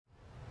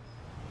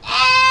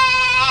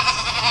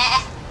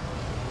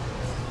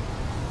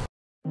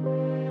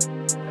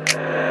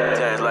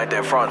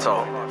that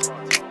frontal.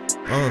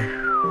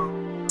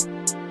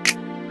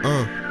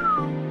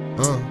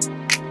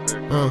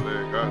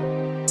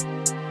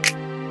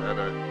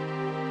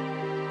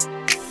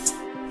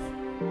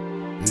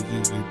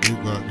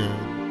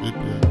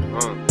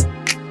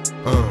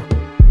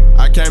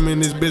 I came in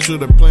this bitch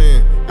with a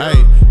plan.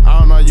 Ayy, I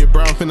don't know your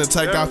bro, I'm finna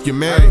take off your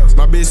mask.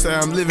 My bitch say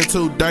I'm living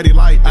too dirty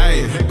like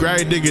ayy.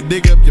 Grave digger,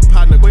 dig up your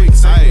partner quick.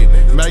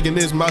 Ayy, making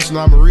this motion,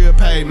 I'm a real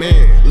paid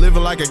man.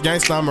 Living like a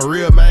gangster, I'm a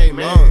real made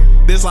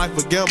man. This life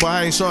a gamble,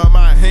 I ain't showing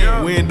my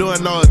hand. We ain't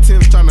doing no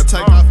attempts trying to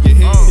take off your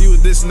head. He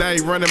was this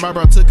and running, my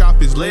bro took off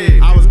his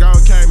leg. I was gone,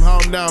 came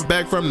home, now I'm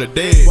back from the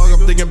dead. Woke up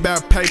thinking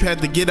about paper, had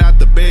to get out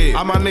the bed.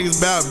 All my niggas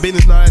about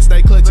business, now they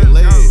stay clutching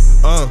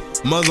legs.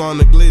 Muzzle on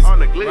the glizzy.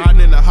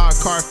 Riding in a hot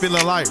car,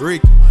 feeling like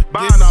Ricky.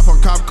 Getting off on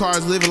cop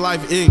cars, living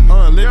life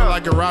ignorant. Living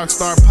like a rock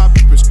star,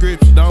 popping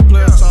prescription. Don't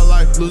play with your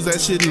life, lose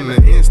that shit in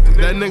an instant.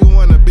 That nigga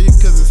wanna beef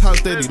cause his house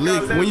steady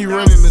licking. When you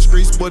run in the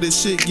streets, boy,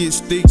 this shit get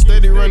sticky.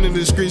 Steady running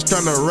the streets,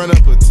 tryna run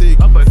up a tick.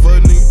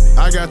 Fuck nigga,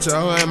 I got your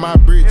hoe in my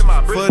bridge.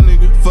 Fuck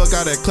nigga, fuck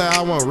out that cloud,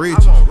 I want rich.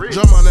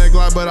 Jump on that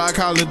glide, but I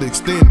call it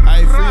extended.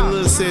 Ayy, free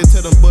little set,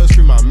 tell them buzz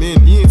free my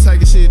minute. You ain't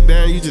taking shit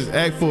down, you just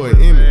act for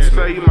an image.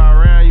 Say you my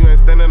round, you ain't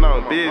standing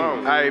on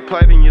business. Ayy,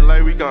 play in your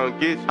lane, we gon'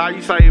 get you. How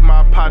you say you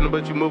my partner,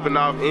 but you moving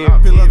off in?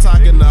 Pillow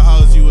talking the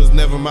hoes, you was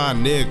never my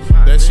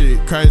nigga. That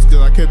shit crazy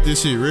cause I kept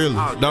this shit real.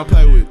 Don't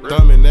play with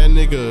thumbing, that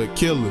nigga a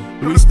killer.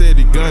 We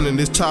steady gunning,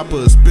 this chopper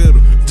a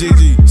spittle.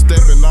 GG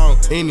stepping on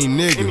any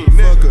nigga.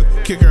 Fuck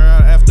her, kick her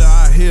out after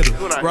I hit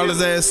her. Roll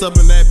his ass up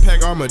in that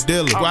pack, I'm a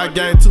dealer. White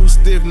gang too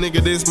stiff,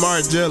 nigga, this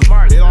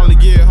Margiela. It only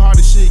get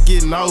harder, shit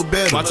get no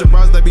better. Watch your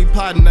bros, they be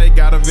plotting, they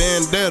got a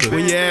vendetta.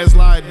 When your ass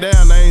lie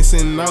down, they ain't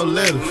sending no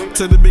letter.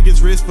 To the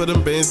biggest risk for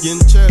them bands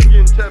getting cheddar.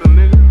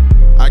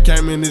 I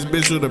came in this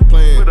bitch with a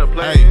plan.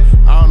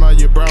 Ayy, I don't know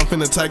your bro, I'm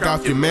finna take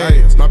off your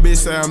mask. My bitch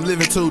say I'm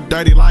living too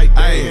dirty like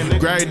ayy.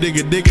 Grave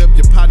digger, dig up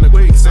your partner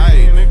quick.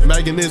 Ayy,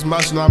 making this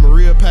motion, I'm a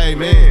real paid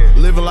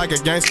man. Living like a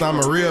gangster,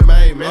 I'm a real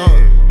made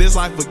man. This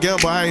life a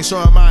gamble, I ain't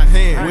showing my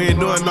hand. We ain't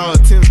doing no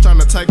attempts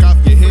tryna take off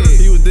your head.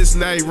 He was this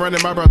and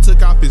running, my bro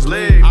took off his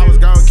leg. I was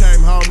gone,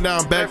 came home, now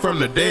I'm back from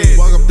the dead.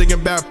 Woke up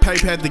thinking about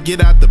paper, had to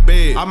get out the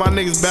bed. All my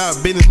niggas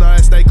about business, now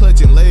they stay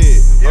clutching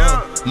legs.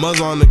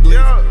 Muzzle on the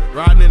glizzy.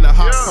 Riding in a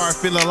hot car,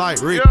 feeling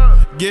like Ricky.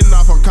 Getting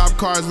off on cop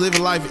cars,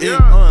 living life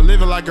ignorant.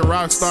 Living like a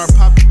rock star,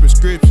 popping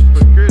prescription.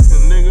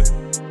 Nigga.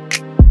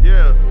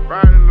 Yeah,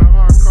 riding in a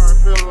hot car,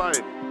 feeling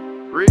like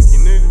Ricky,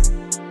 nigga.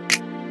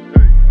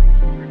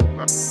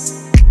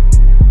 Hey.